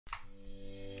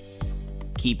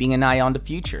keeping an eye on the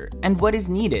future, and what is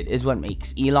needed is what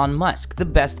makes Elon Musk the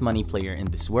best money player in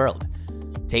this world.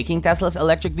 Taking Tesla's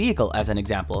electric vehicle as an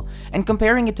example, and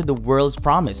comparing it to the world's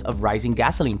promise of rising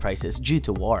gasoline prices due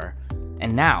to war.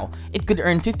 And now, it could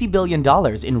earn $50 billion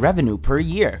in revenue per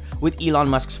year with Elon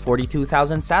Musk's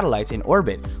 42,000 satellites in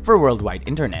orbit for worldwide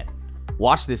internet.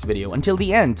 Watch this video until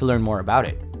the end to learn more about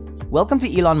it. Welcome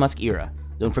to Elon Musk Era.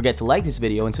 Don't forget to like this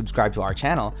video and subscribe to our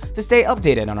channel to stay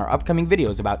updated on our upcoming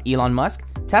videos about Elon Musk,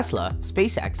 Tesla,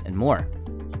 SpaceX, and more.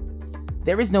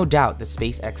 There is no doubt that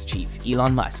SpaceX chief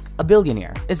Elon Musk, a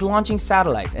billionaire, is launching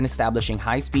satellites and establishing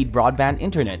high-speed broadband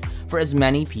internet for as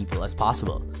many people as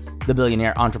possible. The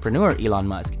billionaire entrepreneur Elon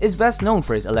Musk is best known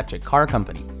for his electric car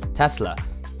company, Tesla,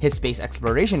 his space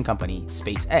exploration company,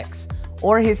 SpaceX,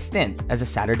 or his stint as a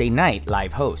Saturday night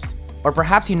live host. Or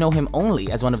perhaps you know him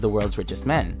only as one of the world's richest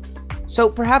men. So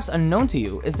perhaps unknown to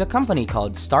you is the company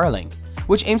called Starlink,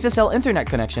 which aims to sell internet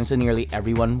connections to nearly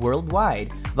everyone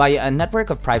worldwide via a network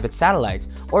of private satellites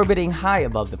orbiting high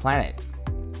above the planet.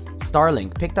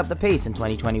 Starlink picked up the pace in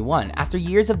 2021 after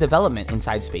years of development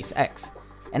inside SpaceX,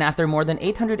 and after more than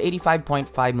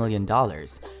 $885.5 million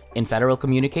in Federal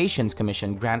Communications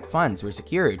Commission grant funds were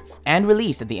secured and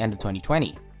released at the end of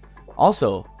 2020.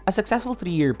 Also, a successful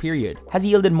 3-year period has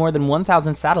yielded more than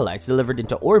 1,000 satellites delivered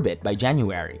into orbit by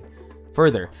January.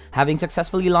 Further, having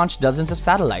successfully launched dozens of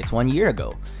satellites 1 year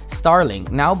ago, Starlink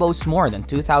now boasts more than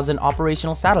 2,000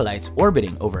 operational satellites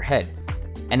orbiting overhead.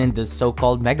 And in this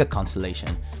so-called mega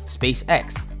constellation,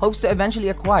 SpaceX hopes to eventually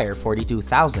acquire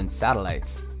 42,000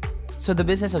 satellites. So the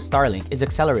business of Starlink is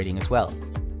accelerating as well.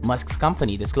 Musk's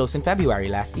company disclosed in February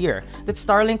last year that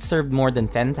Starlink served more than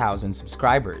 10,000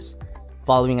 subscribers.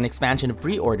 Following an expansion of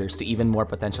pre-orders to even more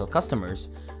potential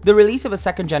customers, the release of a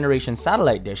second-generation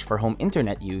satellite dish for home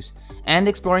internet use, and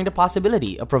exploring the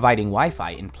possibility of providing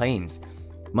Wi-Fi in planes,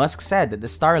 Musk said that the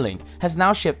Starlink has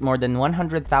now shipped more than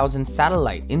 100,000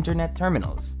 satellite internet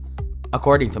terminals.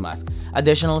 According to Musk,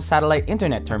 additional satellite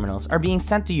internet terminals are being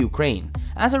sent to Ukraine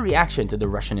as a reaction to the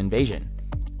Russian invasion.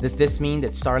 Does this mean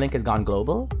that Starlink has gone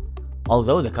global?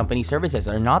 Although the company's services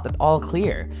are not at all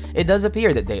clear, it does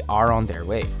appear that they are on their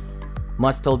way.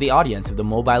 Musk told the audience of the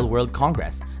Mobile World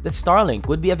Congress that Starlink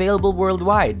would be available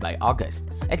worldwide by August,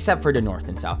 except for the North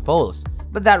and South Poles,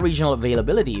 but that regional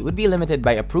availability would be limited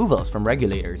by approvals from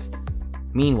regulators.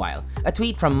 Meanwhile, a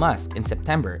tweet from Musk in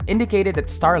September indicated that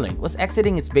Starlink was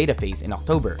exiting its beta phase in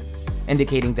October,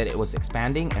 indicating that it was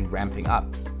expanding and ramping up.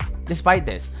 Despite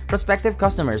this, prospective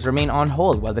customers remain on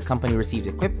hold while the company receives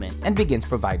equipment and begins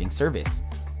providing service.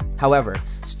 However,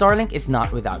 Starlink is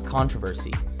not without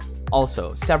controversy.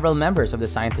 Also, several members of the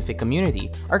scientific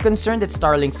community are concerned that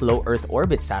Starlink's low Earth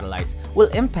orbit satellites will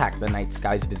impact the night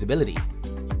sky's visibility.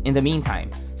 In the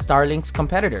meantime, Starlink's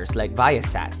competitors like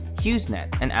Viasat,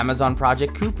 HughesNet, and Amazon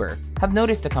Project Kuiper have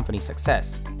noticed the company's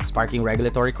success, sparking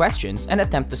regulatory questions and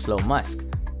attempt to slow Musk.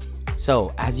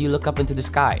 So, as you look up into the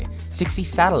sky, 60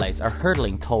 satellites are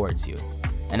hurtling towards you.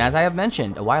 And as I have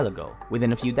mentioned a while ago,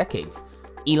 within a few decades,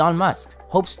 Elon Musk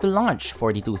hopes to launch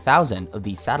 42,000 of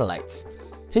these satellites,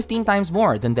 15 times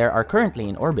more than there are currently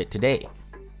in orbit today.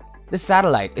 The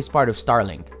satellite is part of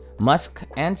Starlink, Musk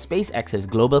and SpaceX's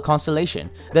global constellation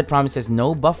that promises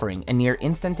no buffering and near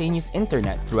instantaneous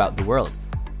internet throughout the world,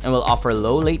 and will offer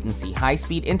low-latency,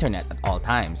 high-speed internet at all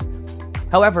times.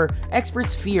 However,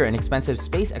 experts fear an expensive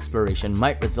space exploration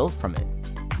might result from it.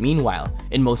 Meanwhile,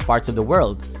 in most parts of the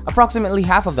world, approximately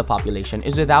half of the population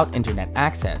is without internet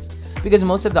access, because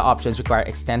most of the options require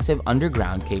extensive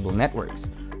underground cable networks,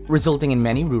 resulting in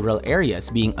many rural areas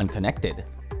being unconnected.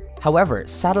 However,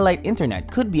 satellite internet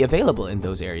could be available in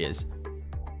those areas.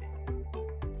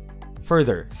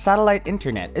 Further, satellite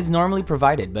internet is normally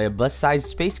provided by a bus-sized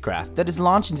spacecraft that is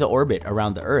launched into orbit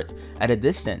around the Earth at a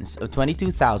distance of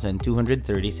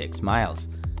 22,236 miles.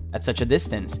 At such a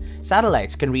distance,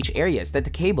 satellites can reach areas that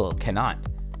the cable cannot.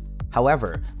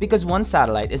 However, because one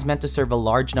satellite is meant to serve a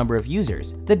large number of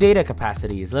users, the data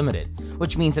capacity is limited,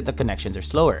 which means that the connections are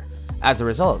slower. As a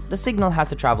result, the signal has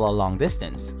to travel a long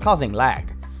distance, causing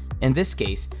lag. In this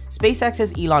case,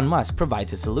 SpaceX's Elon Musk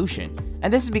provides a solution,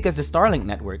 and this is because the Starlink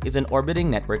network is an orbiting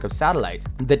network of satellites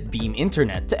that beam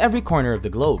internet to every corner of the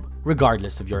globe,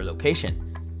 regardless of your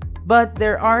location. But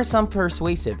there are some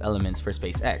persuasive elements for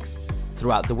SpaceX.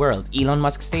 Throughout the world, Elon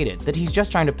Musk stated that he's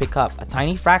just trying to pick up a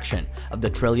tiny fraction of the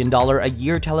 $1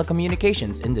 trillion-a-year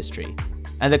telecommunications industry.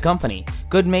 And the company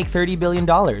could make $30 billion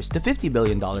to $50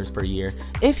 billion per year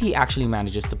if he actually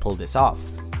manages to pull this off.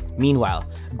 Meanwhile,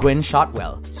 Gwynne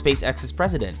Shotwell, SpaceX's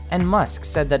president, and Musk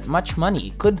said that much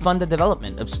money could fund the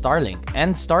development of Starlink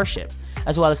and Starship,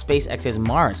 as well as SpaceX's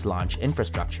Mars launch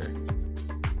infrastructure.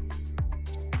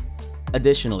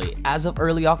 Additionally, as of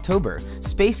early October,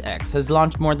 SpaceX has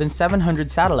launched more than 700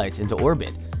 satellites into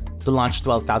orbit to launch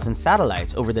 12,000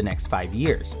 satellites over the next 5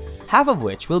 years, half of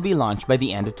which will be launched by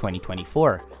the end of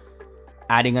 2024.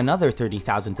 Adding another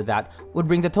 30,000 to that would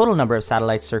bring the total number of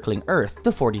satellites circling Earth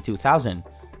to 42,000.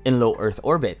 In low Earth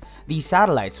orbit, these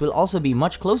satellites will also be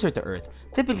much closer to Earth,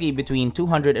 typically between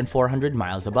 200 and 400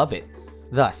 miles above it.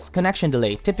 Thus, connection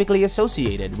delay typically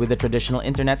associated with the traditional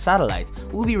internet satellites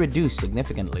will be reduced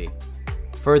significantly.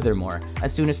 Furthermore,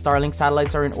 as soon as Starlink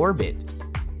satellites are in orbit,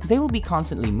 they will be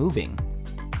constantly moving,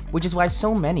 which is why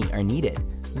so many are needed.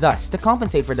 Thus, to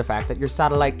compensate for the fact that your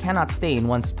satellite cannot stay in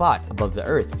one spot above the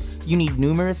Earth, you need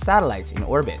numerous satellites in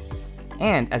orbit.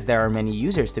 And as there are many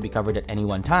users to be covered at any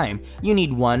one time, you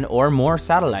need one or more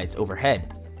satellites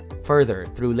overhead. Further,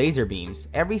 through laser beams,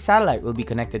 every satellite will be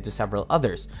connected to several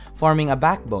others, forming a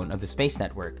backbone of the space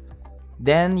network.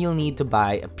 Then you'll need to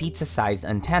buy a pizza-sized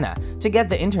antenna to get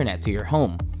the internet to your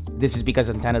home. This is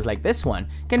because antennas like this one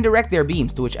can direct their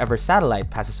beams to whichever satellite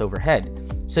passes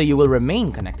overhead, so you will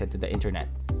remain connected to the internet.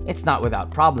 It's not without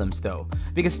problems though,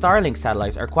 because Starlink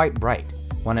satellites are quite bright.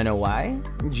 Wanna know why?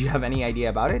 Do you have any idea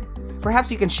about it?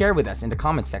 Perhaps you can share with us in the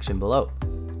comments section below.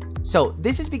 So,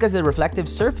 this is because the reflective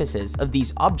surfaces of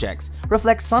these objects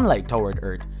reflect sunlight toward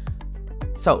Earth.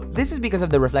 This is because of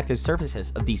the reflective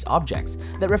surfaces of these objects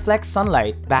that reflect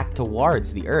sunlight back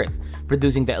towards the Earth,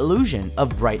 producing the illusion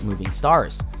of bright moving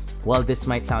stars. While this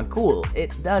might sound cool,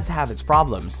 it does have its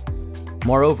problems.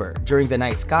 Moreover, during the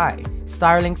night sky,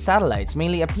 Starlink satellites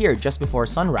mainly appear just before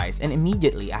sunrise and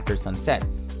immediately after sunset,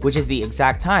 which is the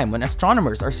exact time when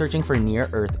astronomers are searching for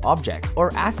near-Earth objects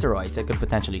or asteroids that could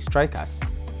potentially strike us.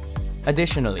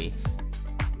 Additionally,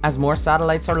 as more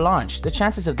satellites are launched, the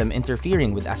chances of them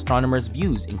interfering with astronomers'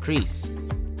 views increase.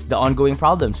 The ongoing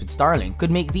problems with Starlink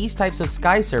could make these types of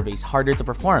sky surveys harder to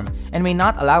perform and may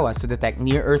not allow us to detect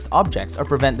near-Earth objects or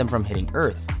prevent them from hitting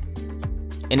Earth.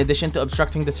 In addition to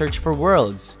obstructing the search for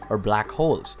worlds, or black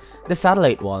holes, the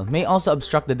satellite wall may also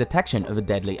obstruct the detection of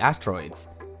deadly asteroids.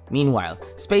 Meanwhile,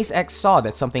 SpaceX saw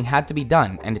that something had to be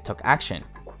done and it took action.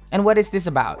 And what is this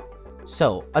about?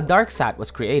 So, a dark sat was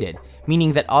created,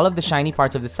 meaning that all of the shiny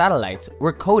parts of the satellites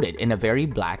were coated in a very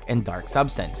black and dark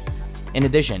substance. In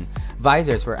addition,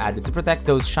 visors were added to protect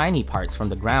those shiny parts from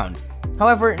the ground.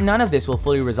 However, none of this will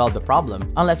fully resolve the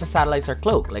problem unless the satellites are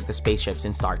cloaked like the spaceships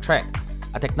in Star Trek,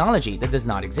 a technology that does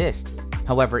not exist.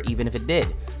 However, even if it did,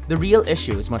 the real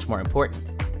issue is much more important.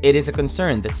 It is a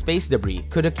concern that space debris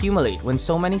could accumulate when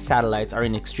so many satellites are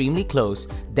in extremely close,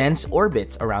 dense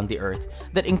orbits around the Earth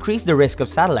that increase the risk of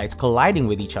satellites colliding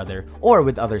with each other or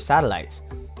with other satellites.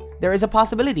 There is a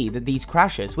possibility that these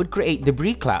crashes would create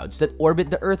debris clouds that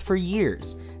orbit the Earth for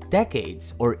years,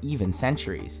 decades, or even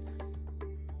centuries.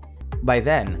 By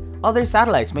then, other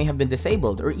satellites may have been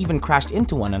disabled or even crashed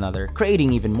into one another,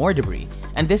 creating even more debris,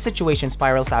 and this situation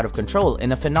spirals out of control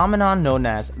in a phenomenon known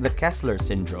as the Kessler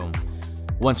syndrome.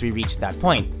 Once we reach that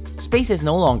point, space is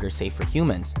no longer safe for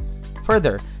humans.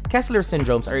 Further, Kessler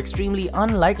syndromes are extremely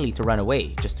unlikely to run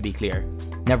away, just to be clear.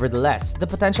 Nevertheless, the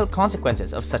potential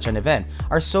consequences of such an event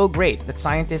are so great that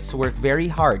scientists work very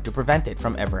hard to prevent it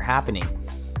from ever happening.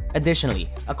 Additionally,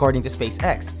 according to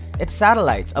SpaceX, its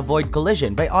satellites avoid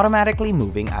collision by automatically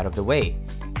moving out of the way.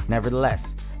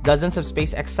 Nevertheless, dozens of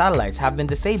SpaceX satellites have been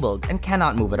disabled and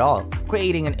cannot move at all,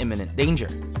 creating an imminent danger.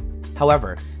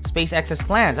 However, SpaceX's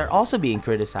plans are also being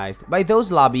criticized by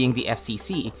those lobbying the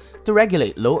FCC to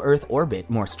regulate low Earth orbit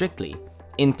more strictly.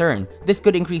 In turn, this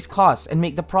could increase costs and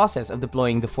make the process of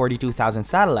deploying the 42,000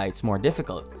 satellites more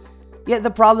difficult. Yet the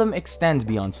problem extends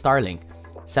beyond Starlink.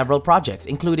 Several projects,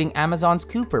 including Amazon's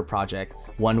Cooper project,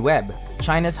 OneWeb,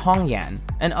 China's Hongyan,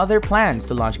 and other plans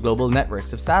to launch global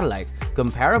networks of satellites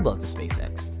comparable to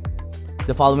SpaceX.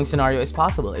 The following scenario is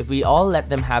possible if we all let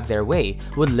them have their way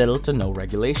with little to no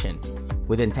regulation.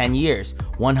 Within 10 years,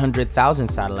 100,000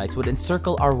 satellites would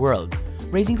encircle our world,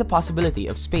 raising the possibility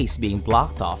of space being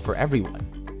blocked off for everyone.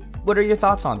 What are your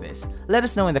thoughts on this? Let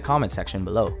us know in the comment section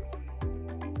below.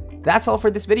 That's all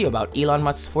for this video about Elon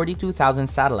Musk's 42,000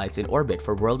 satellites in orbit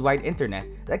for worldwide internet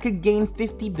that could gain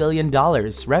 $50 billion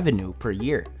revenue per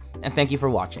year. And thank you for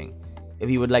watching. If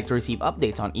you would like to receive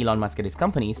updates on Elon Musk and his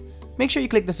companies, make sure you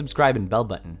click the subscribe and bell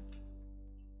button.